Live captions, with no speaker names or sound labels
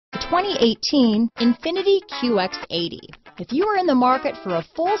2018 Infiniti QX80. If you are in the market for a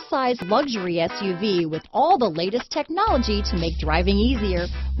full-size luxury SUV with all the latest technology to make driving easier,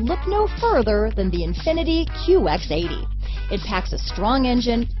 look no further than the Infiniti QX80. It packs a strong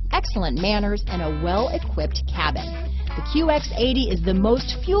engine, excellent manners, and a well-equipped cabin. The QX80 is the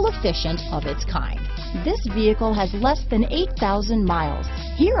most fuel-efficient of its kind. This vehicle has less than 8,000 miles.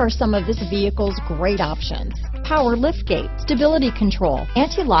 Here are some of this vehicle's great options: power liftgate, stability control,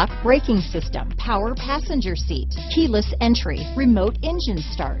 anti-lock braking system, power passenger seat, keyless entry, remote engine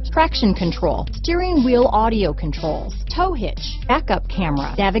start, traction control, steering wheel audio controls, tow hitch, backup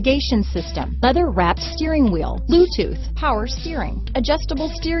camera, navigation system, leather-wrapped steering wheel, Bluetooth, power steering, adjustable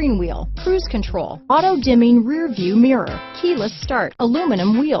steering wheel, cruise control, auto-dimming rear view mirror, keyless start,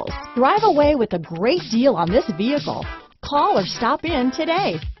 aluminum wheels. Drive away with a great deal on this vehicle. Call or stop in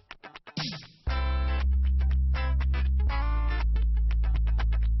today.